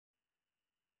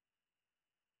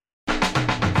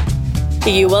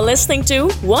You are listening to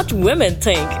What Women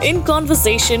Think in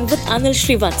conversation with Anil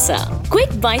Srivatsa.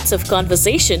 Quick bites of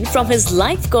conversation from his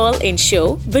live call-in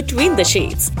show Between the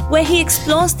Shades, where he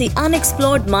explores the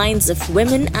unexplored minds of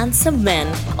women and some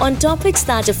men on topics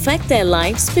that affect their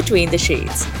lives between the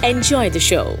shades. Enjoy the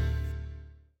show.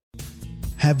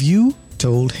 Have you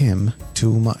told him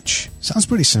too much? Sounds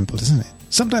pretty simple, doesn't it?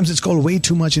 Sometimes it's called way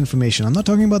too much information. I'm not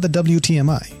talking about the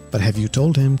WTMI, but have you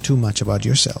told him too much about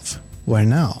yourself? Where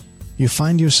now you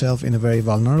find yourself in a very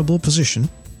vulnerable position.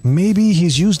 Maybe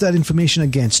he's used that information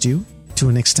against you to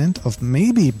an extent of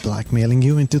maybe blackmailing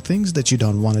you into things that you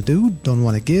don't want to do, don't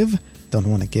want to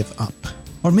give up.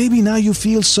 Or maybe now you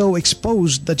feel so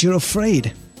exposed that you're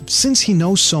afraid, since he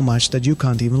knows so much that you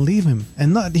can't even leave him.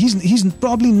 And he's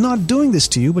probably not doing this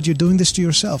to you, but you're doing this to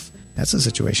yourself. That's a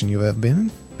situation you've ever been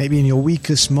in. Maybe in your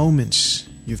weakest moments,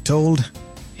 you've told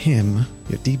him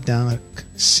your deep down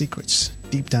secrets.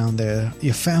 Deep down there,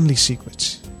 your family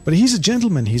secrets. But he's a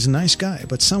gentleman, he's a nice guy,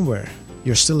 but somewhere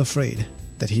you're still afraid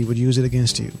that he would use it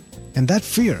against you. And that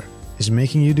fear is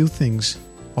making you do things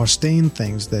or stay in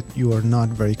things that you are not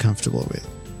very comfortable with.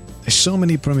 There's so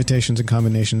many permutations and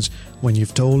combinations when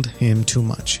you've told him too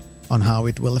much on how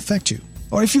it will affect you.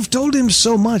 Or if you've told him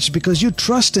so much because you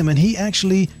trust him and he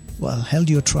actually held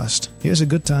your trust. Here's a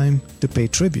good time to pay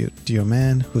tribute to your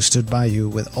man who stood by you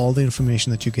with all the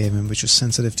information that you gave him, which was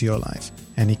sensitive to your life,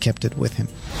 and he kept it with him.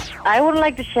 I wouldn't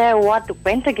like to share what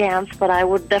went against, but I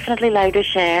would definitely like to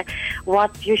share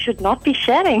what you should not be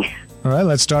sharing. All right,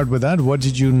 let's start with that. What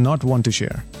did you not want to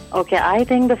share? Okay, I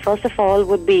think the first of all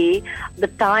would be the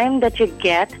time that you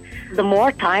get. The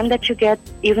more time that you get,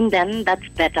 even then, that's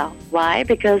better. Why?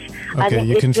 Because I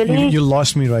think you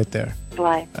lost me right there.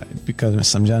 Why? Because मैं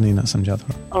समझा नहीं ना समझा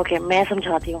थोड़ा. Okay, मैं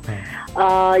समझाती हूँ.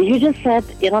 You just said,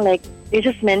 you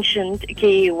just mentioned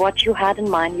कि what you had in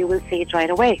mind, you will say it right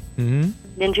away. Mm-hmm.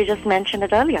 Didn't you just mention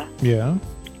it earlier? Yeah.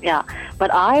 Yeah,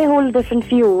 but I hold a different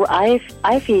view. I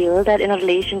feel that in a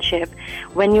relationship,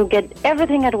 when you get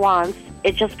everything at once,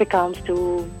 it just becomes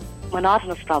too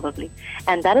monotonous probably.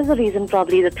 And that is the reason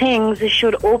probably the things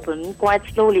should open quite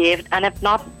slowly, and if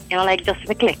not, just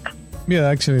a click. Yeah,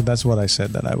 actually, that's what I said,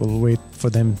 that I will wait for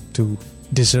them to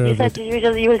deserve it. You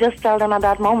said you will just tell them at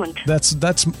that moment.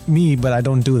 That's me, but I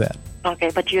don't do that.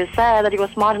 Okay, but you said that you were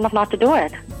smart enough not to do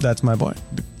it. That's my point.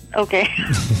 Okay.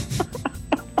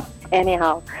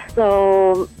 Anyhow,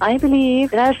 so I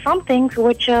believe there are some things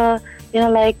which, not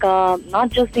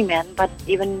just the men, but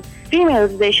even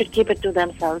females, they should keep it to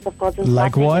themselves. Of course,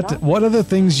 like what? What are the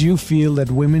things you feel that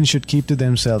women should keep to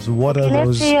themselves? What are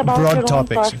those broad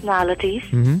topics? Own personalities.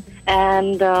 Mm-hmm.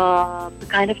 And the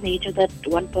kind of nature that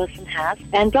one person has.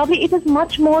 And probably it is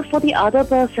much more for the other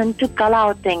person to cull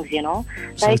out things,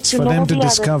 So it's for them to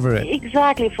discover it.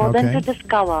 Exactly, for them to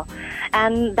discover.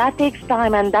 And that takes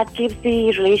time, and that keeps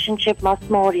the relationship much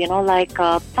more,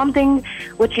 something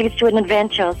which leads to an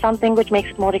adventure, something which makes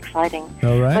it more exciting.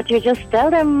 All right. But you just tell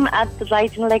them at the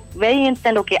right, very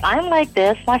instant, okay, I'm like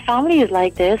this, my family is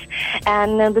like this,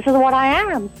 and this is what I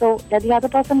am. So let the other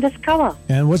person discover.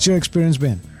 And what's your experience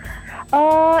been?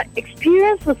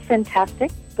 Experience was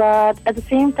fantastic, but at the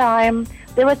same time,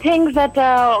 there were things that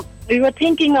we were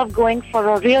thinking of going for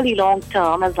a really long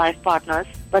term as life partners,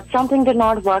 but something did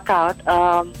not work out.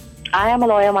 I am a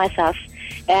lawyer myself,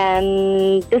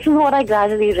 and this is what I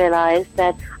gradually realized,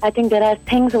 that I think there are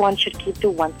things one should keep to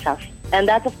oneself. And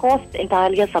that's, of course,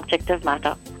 entirely a subjective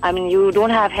matter. I mean, you don't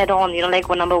have head-on,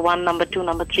 number 1, number 2,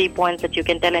 number 3 points that you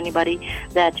can tell anybody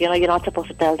that, you're not supposed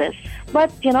to tell this.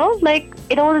 But, it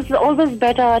always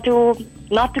better to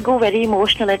not to go very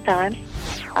emotional at times.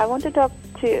 I want to talk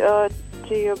to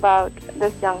you about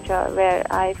this juncture where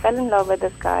I fell in love with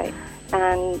this guy,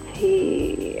 and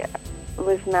he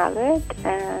was married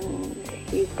and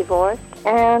he's divorced.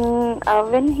 And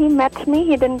when he met me,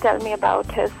 he didn't tell me about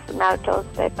his marital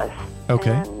status.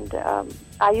 Okay. And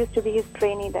I used to be his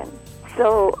trainee then.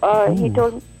 So he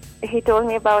told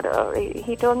me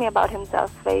about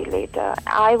himself very later.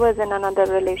 I was in another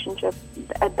relationship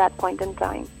at that point in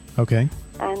time. Okay.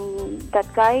 And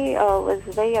that guy was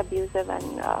very abusive,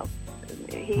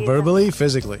 and verbally,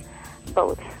 physically,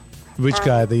 both. Which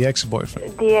guy? The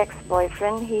ex-boyfriend? The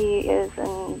ex-boyfriend. He is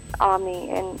in army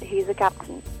and he's a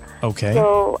captain. Okay.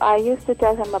 So I used to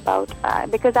tell him about,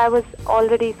 because I was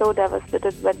already so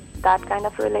devastated with that kind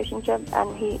of relationship,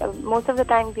 and he most of the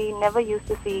time we never used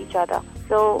to see each other.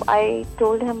 So I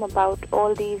told him about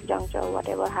all these juncture,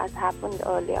 whatever has happened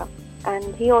earlier.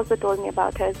 And he also told me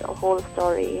about his whole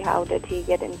story, how did he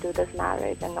get into this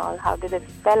marriage and all, how did it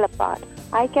fell apart.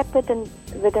 I kept it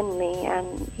within me,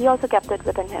 and he also kept it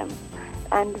within him.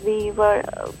 and we were...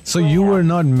 So you were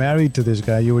not married to this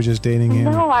guy, you were just dating him?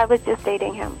 No, I was just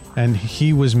dating him. And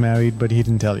he was married, but he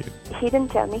didn't tell you? He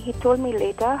didn't tell me. He told me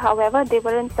later. However, they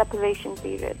were in separation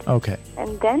period. Okay.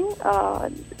 And then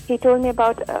he told me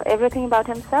about everything about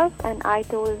himself, and I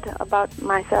told about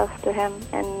myself to him,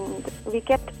 and we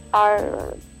kept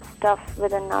our stuff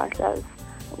within ourselves.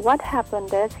 What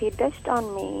happened is he dished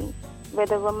on me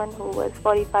with a woman who was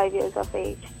 45 years of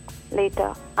age.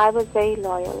 Later, I was very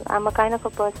loyal. I'm a kind of a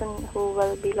person who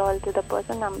will be loyal to the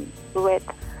person I'm with.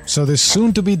 So this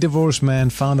soon-to-be divorced man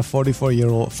found a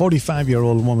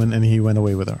 45-year-old woman, and he went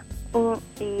away with her.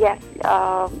 Yes.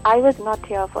 I was not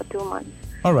here for 2 months.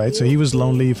 All right, so he was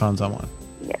lonely, he found someone.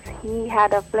 Yes, he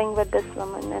had a fling with this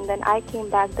woman, and then I came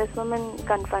back. This woman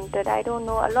confronted. I don't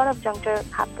know, a lot of juncture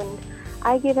happened.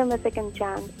 I gave him a second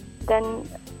chance. Then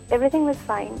everything was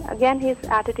fine. Again, his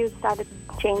attitude started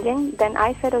changing. Then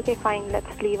I said, okay, fine,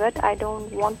 let's leave it. I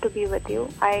don't want to be with you.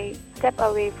 I stepped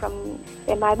away from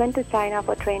him. I went to China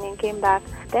for training, came back.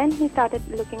 Then he started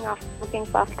looking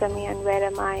after me, and where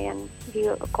am I? And he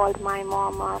called my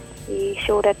mom up. He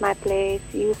showed at my place.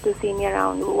 He used to see me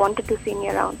around, wanted to see me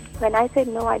around. When I said,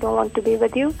 no, I don't want to be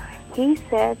with you, he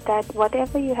said that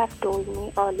whatever you have told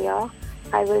me earlier,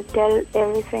 I will tell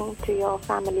everything to your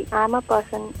family. I'm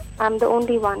the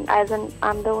only one,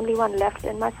 I'm the only one left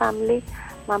in my family.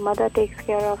 My mother takes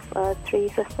care of 3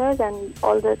 sisters, and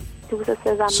all the 2 sisters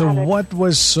are married. So what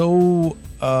was so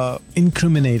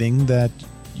incriminating that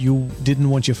you didn't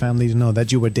want your family to know?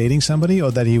 That you were dating somebody,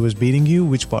 or that he was beating you?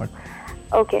 Which part?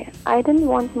 Okay, I didn't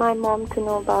want my mom to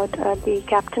know about the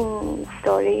captain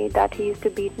story, that he used to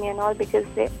beat me and all, because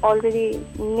they already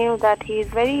knew that he is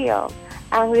very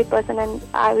angry person, and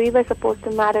we were supposed to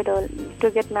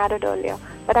get married earlier.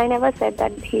 But I never said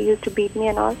that he used to beat me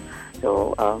and all.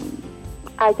 So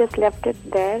I just left it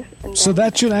there. And so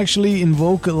that should actually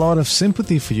invoke a lot of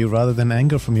sympathy for you rather than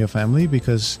anger from your family,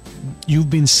 because you've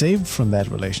been saved from that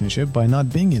relationship by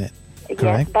not being in it.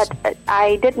 Correct? Yes, but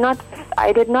I did not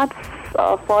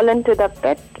fall into the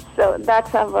pit. So that's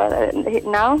how,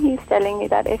 now he's telling me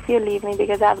that if you leave me,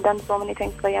 because I've done so many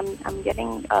things for you, I'm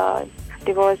getting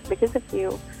divorced because of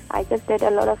you. I just did a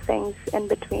lot of things in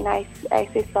between. I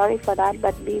say sorry for that,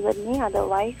 but be with me.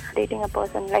 Otherwise, dating a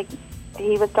person, like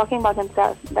he was talking about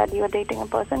himself, that you are dating a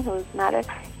person who is married.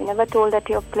 You never told at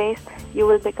your place you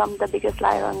will become the biggest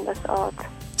liar on this earth.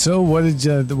 So what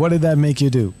did that make you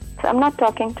do? So I'm not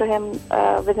talking to him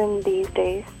within these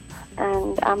days,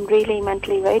 and I'm really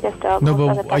mentally very disturbed. No,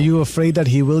 but are you afraid that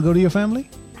he will go to your family?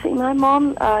 See, my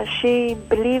mom, she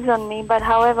believes on me, but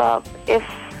however, if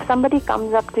somebody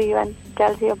comes up to you and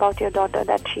tells you about your daughter,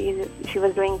 that she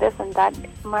was doing this and that,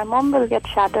 my mom will get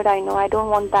shattered. I know. I don't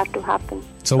want that to happen.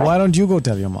 So why don't you go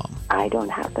tell your mom? I don't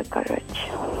have the courage.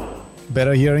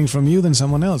 Better hearing from you than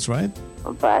someone else, right?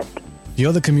 But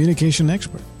you're the communication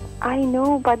expert. I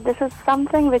know, but this is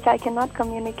something which I cannot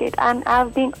communicate. And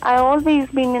I've always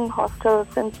been in hostels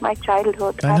since my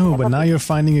childhood. I know, but now you're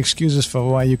finding excuses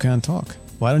for why you can't talk.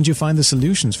 Why don't you find the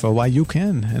solutions for why you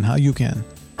can and how you can?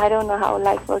 I don't know how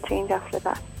life will change after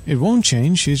that. It won't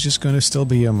change. She's just going to still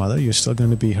be your mother. You're still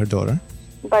going to be her daughter.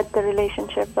 But the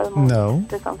relationship will move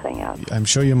to something else. I'm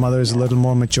sure your mother is a little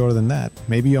more mature than that.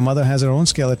 Maybe your mother has her own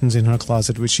skeletons in her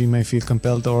closet which she may feel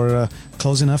compelled or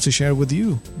close enough to share with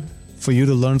you, for you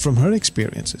to learn from her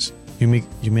experiences. You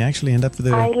may actually end up with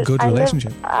a good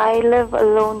relationship. I live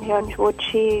alone here. Would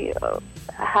she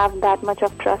have that much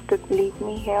of trust to leave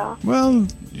me here? Well,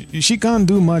 she can't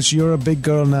do much. You're a big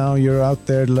girl now. You're out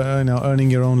there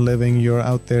earning your own living. You're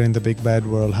out there in the big bad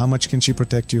world. How much can she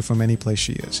protect you from any place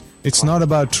she is? It's not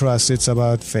about trust. It's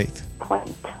about faith.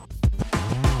 Point.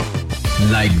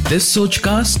 Like this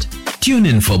Sochcast? Tune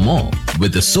in for more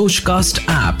with the Sochcast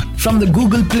app from the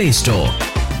Google Play Store.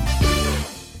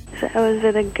 So I was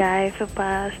with a guy for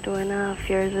past 2.5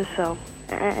 years or so,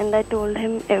 and I told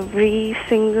him every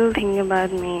single thing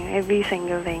about me, every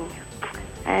single thing.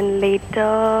 And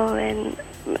later,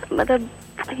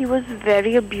 he was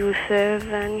very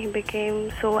abusive and he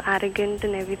became so arrogant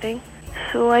and everything.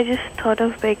 So I just thought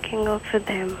of breaking off with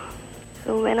him.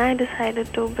 So when I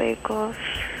decided to break off,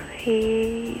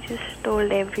 he just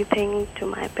told everything to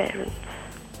my parents,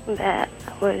 that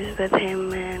I was with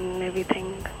him and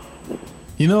everything.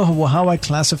 You know how I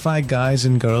classify guys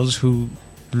and girls who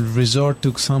resort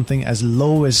to something as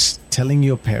low as telling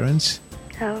your parents?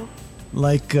 How?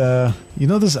 Like, you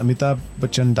know this Amitabh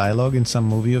Bachchan dialogue in some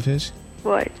movie of his?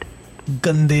 What?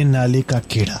 Gande nali ka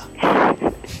keda.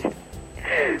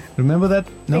 Remember that?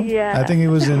 No? Yeah. I think it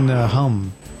was in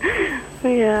Hum.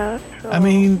 Yeah. So I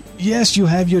mean, yes, you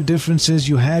have your differences,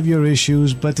 you have your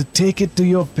issues, but to take it to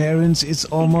your parents, it's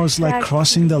almost like Exactly.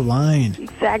 crossing the line.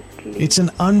 exactly. It's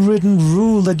an unwritten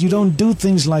rule that you don't do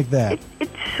things like that. It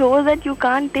shows that you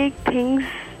can't take things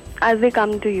as they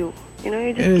come to you. You know,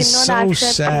 you just It is cannot so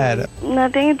accept sad. things.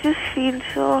 Nothing. It just feels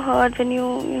so hurt when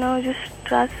you just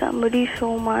trust somebody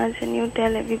so much and you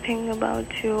tell everything about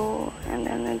you, and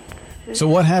then it's just, So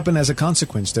what happened as a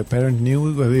consequence? Your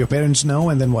parents know,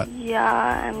 and then what?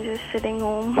 yeah, I'm just sitting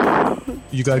home.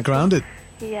 You got grounded.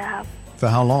 Yeah. For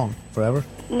how long? Forever?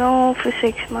 No, for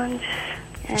 6 months.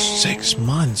 And 6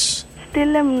 months.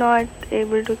 Still, I'm not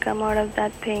able to come out of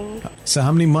that thing. So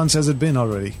how many months has it been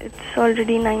already? It's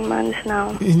already 9 months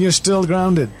now. And you're still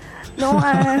grounded. No,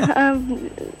 I'm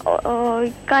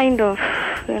kind of,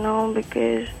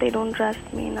 because they don't trust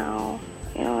me now.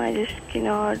 I just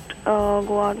cannot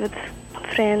go out with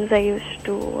friends I used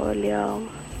to earlier,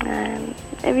 and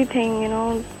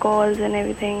everything, calls and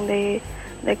everything.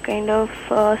 They're kind of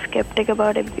skeptic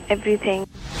about everything.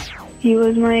 He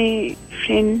was my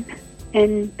friend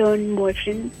and turned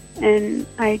boyfriend, and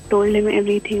I told him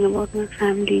everything about my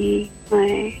family,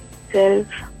 myself,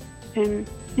 and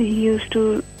he used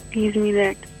to tease me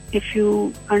that if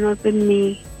you are not with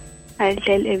me, I'll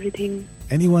tell everything.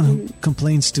 Anyone who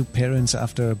complains to parents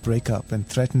after a breakup and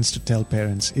threatens to tell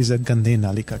parents is a gande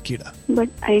nali ka kida. But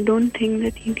I don't think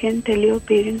that you can tell your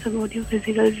parents about your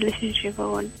physical relationship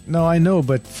or what. No, I know,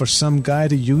 but for some guy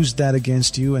to use that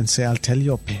against you and say, I'll tell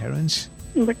your parents.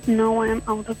 But now I am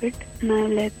out of it, and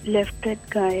I left that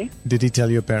guy. Did he tell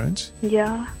your parents?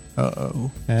 Yeah,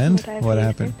 Uh-oh. And But I what faced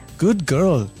happened? Good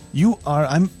girl.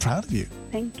 I'm proud of you.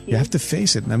 thank you. You have to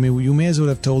face it. I mean, you may as well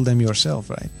have told them yourself,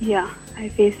 right? Yeah, I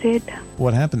faced it.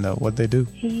 What happened though? What'd they do?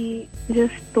 He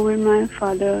just told my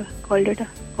father, called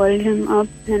him up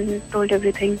and told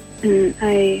everything. And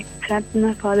I sat with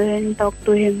my father and talked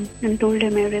to him and told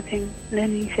him everything. Then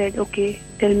he said, okay,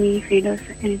 tell me if he does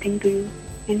anything to you.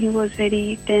 And he was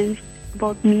very tense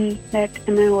about me, that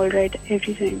am I alright,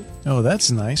 everything. Oh,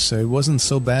 that's nice. So it wasn't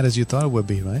so bad as you thought it would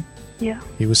be, right? Yeah.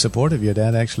 He was supportive. Your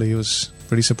dad actually was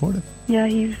pretty supportive. Yeah,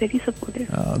 he's very supportive.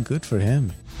 Oh, good for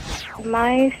him.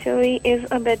 My story is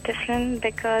a bit different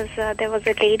because there was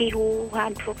a lady who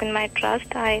had broken my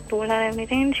trust. I told her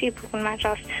everything and she broke my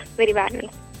trust very badly.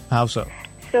 How so?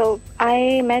 So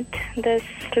I met this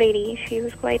lady. She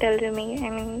was quite elder to me. I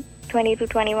mean, 20 to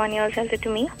 21 years elder to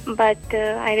me. But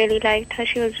I really liked her.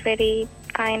 She was very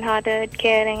kind-hearted,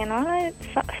 caring and all. I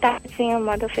started seeing a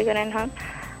mother figure in her.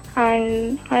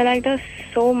 And I liked her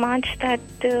so much that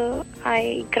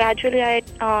I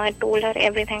told her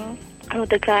everything about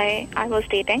the guy I was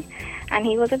dating, and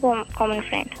he was a common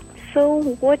friend. So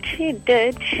what she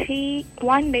did,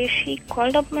 one day she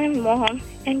called up my mom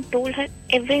and told her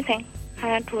everything I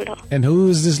had told her. And who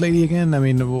is this lady again? I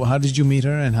mean, how did you meet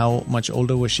her and how much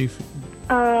older was she?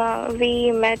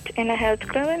 We met in a health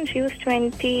club and she was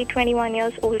 21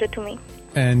 years older to me.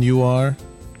 And you are?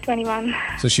 21.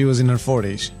 So she was in her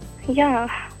 40s? Yeah.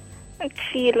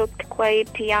 She looked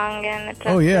quite young and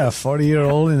attractive. Oh yeah,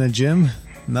 40-year-old in a gym?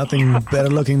 Nothing better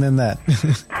looking than that.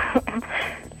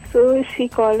 So she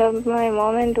called up my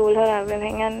mom and told her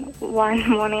everything, and one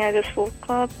morning I just woke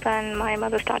up and my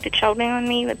mother started shouting on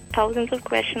me with thousands of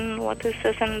questions, what is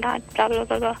this and that, blah, blah,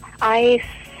 blah, blah. I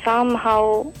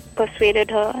somehow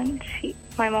persuaded her, and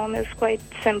my mom is quite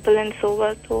simple and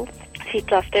sober, so she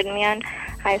trusted me, and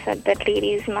I said that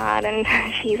lady is mad and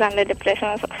she's under depression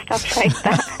or stuff like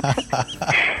that.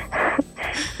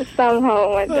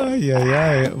 Somehow.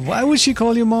 Yeah. Why would she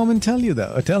call your mom and tell you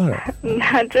that? Or tell her?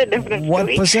 That's a different What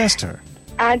story. possessed her?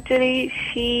 Actually,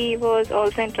 she was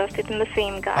also interested in the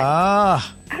same guy.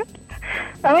 Ah,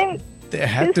 I mean, there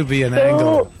had to be an so,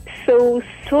 angle.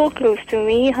 So close to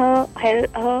me. Her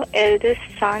eldest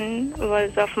son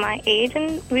was of my age,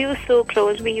 and we were so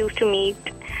close. We used to meet.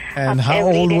 And how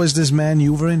every old day. was this man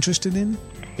you were interested in?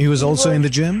 He was also in the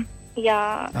gym?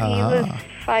 Yeah, he Ah. was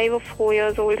 5 or 4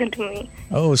 years older to me.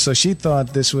 Oh, so she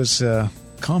thought this was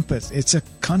it's a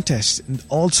contest.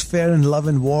 All's fair in love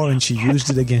and war, and she used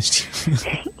it against you.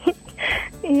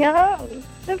 Yeah.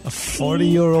 A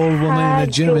 40-year-old woman in a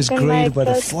gym is great, but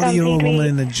a 40-year-old woman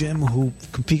in a gym who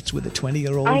competes with a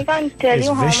 20-year-old I can't tell is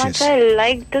you how vicious. much I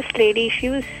liked this lady. She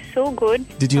was so good.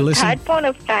 Did you listen? At that point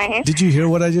of time. Did you hear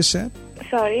what I just said?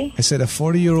 Sorry. I said a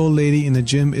 40-year-old lady in the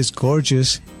gym is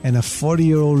gorgeous, and a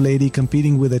 40-year-old lady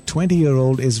competing with a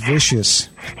 20-year-old is vicious.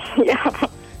 Yeah.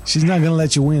 She's not going to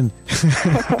let you win.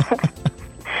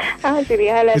 Actually,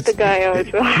 I let the guy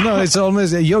also. No, it's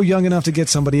almost, you're young enough to get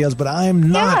somebody else, but I'm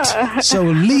not. Yeah. So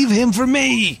leave him for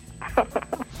me.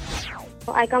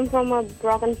 I come from a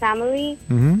broken family,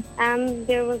 and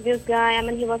there was this guy.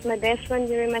 He was my best friend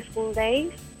during my school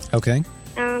days. Okay.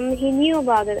 He knew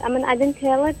about it. I didn't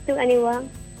tell it to anyone.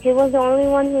 He was the only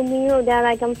one who knew that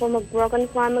I come from a broken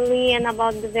family and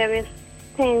about the various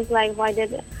things, like why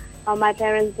did my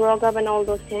parents broke up and all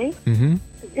those things.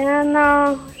 Then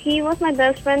he was my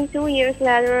best friend. 2 years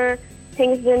later,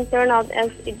 things didn't turn out as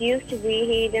it used to be.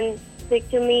 He didn't speak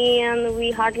to me, and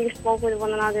we hardly spoke with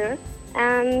one another.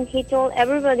 And he told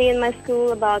everybody in my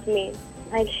school about me.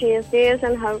 Like, she is this,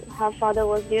 and her father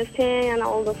was this thing, and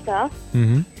all the stuff.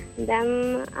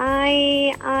 Then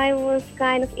I was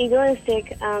kind of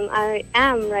egoistic. I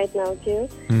am right now too.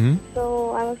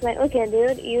 So I was like, okay,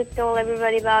 dude, you told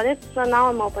everybody about it, so now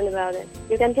I'm open about it.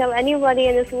 You can tell anybody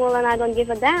in this world, and I don't give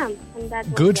a damn. And that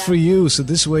was Good that. for you. So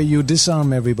this way you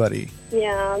disarm everybody.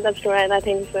 Yeah, that's right. I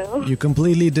think so. You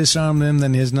completely disarm him,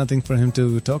 then there's nothing for him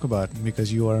to talk about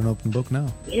because you are an open book now.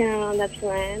 Yeah, that's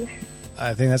right.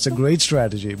 I think that's a great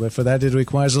strategy, but for that it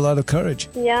requires a lot of courage.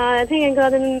 Yeah, I think I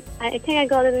got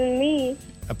it in me.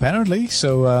 Apparently.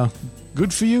 So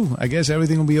good for you. I guess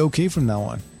everything will be okay from now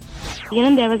on.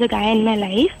 There was a guy in my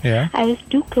life. Yeah. I was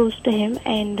too close to him,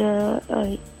 and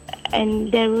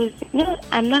there was,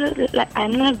 I'm not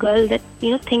a girl that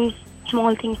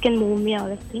small things can move me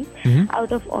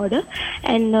out of order.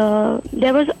 And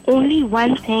there was only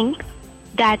one thing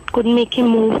that could make him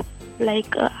move.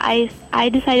 Like, I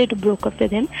decided to break up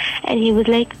with him, and he was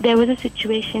like, there was a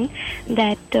situation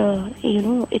that,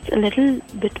 it's a little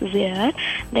bit weird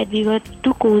that we were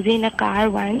too cozy in a car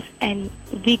once, and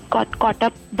we got caught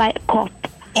up by a cop.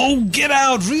 Oh, get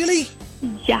out, really?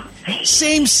 Yeah.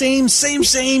 Same.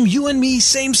 You and me,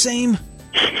 same.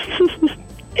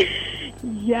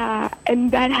 Yeah,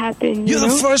 and that happened. You're the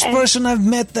first person I've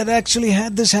met that actually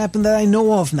had this happen that I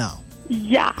know of now.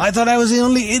 Yeah. I thought I was the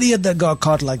only idiot that got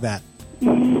caught like that.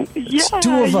 It's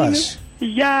two of us.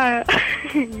 Yeah.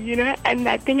 And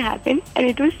that thing happened, and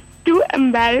it was too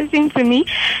embarrassing for me,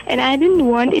 and I didn't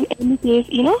want in any case,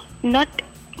 not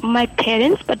my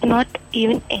parents, but not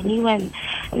even anyone,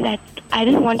 that I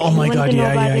didn't want anyone to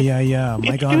know about it. Yeah.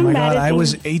 My God. I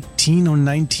was 18 or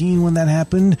 19 when that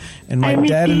happened, and my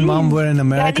dad and mom were in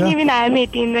America. Even I'm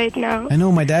 18 right now. I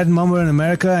know, my dad and mom were in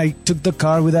America. I took the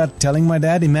car without telling my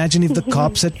dad. Imagine if the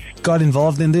cops had got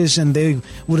involved in this, and they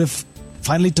would have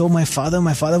finally told my father.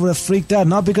 My father would have freaked out,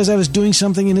 not because I was doing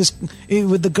something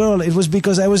with the girl. It was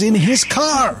because I was in his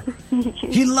car.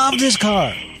 He loved his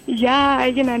car. Yeah,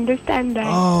 I can understand that.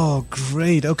 Oh,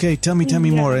 great. Okay, tell me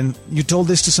more. And you told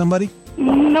this to somebody?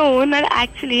 No, not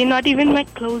actually. Not even my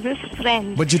closest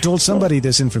friend. But you told somebody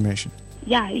this information?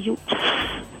 Yeah,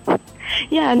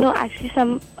 Yeah, no, actually,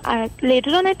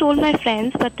 later on I told my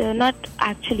friends, but not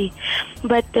actually.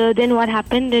 But then what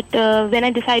happened, that when I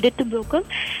decided to break up,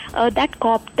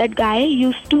 that guy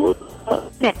used to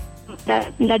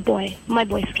that boy, my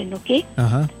boyfriend, okay?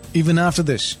 Even after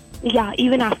this? Yeah,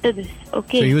 even after this,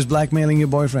 okay? So he was blackmailing your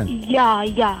boyfriend?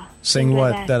 Yeah. Saying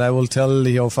what? Like that I will tell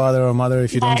your father or mother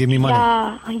if you don't give me money?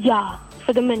 Yeah.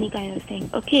 For the money kind of thing,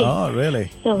 okay? Oh, really?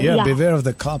 So, yeah, beware of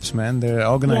the cops, man. They're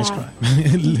organized crime.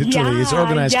 Literally, it's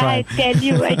organized crime. I tell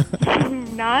you,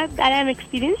 now that I'm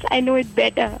experienced, I know it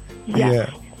better.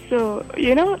 Yeah. So,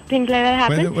 things like that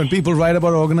happen. When people write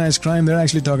about organized crime, they're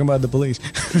actually talking about the police.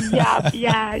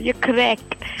 Yeah, you're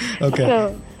correct.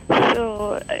 Okay.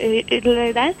 So it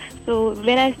like that. So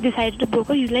when I decided to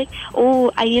broker, he's like,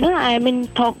 I am in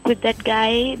talk with that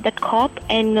guy, that cop,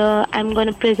 and I'm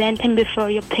gonna present him before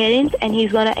your parents, and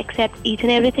he's gonna accept each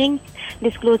and everything,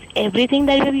 disclose everything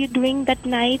that we were doing that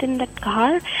night in that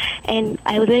car. And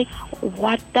I was like,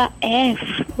 what the F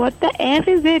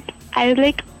is it? I was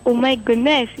like, oh my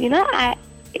goodness,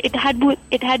 it had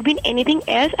been anything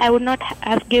else, I would not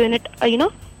have given it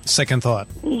second thought.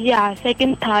 Yeah,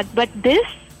 second thought. But this,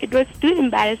 it was too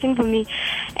embarrassing for me,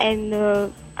 and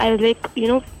I was like,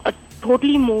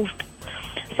 totally moved.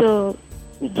 So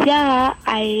yeah,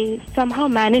 I somehow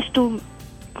managed to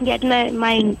get my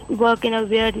mind work in a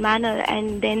weird manner,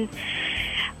 and then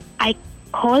I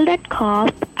called that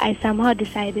cop. I somehow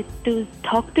decided to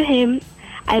talk to him.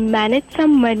 I managed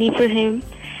some money for him,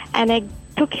 and I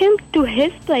took him to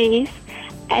his place,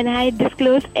 and I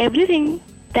disclosed everything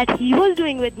that he was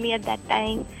doing with me at that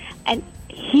time, and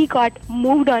he got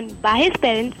moved on by his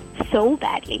parents so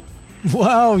badly.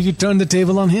 Wow, you turned the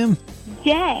table on him?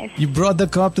 Yes. You brought the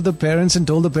cop to the parents and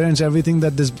told the parents everything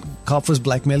that this cop was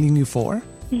blackmailing you for?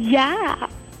 Yeah.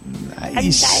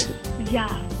 Nice.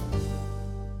 Yeah.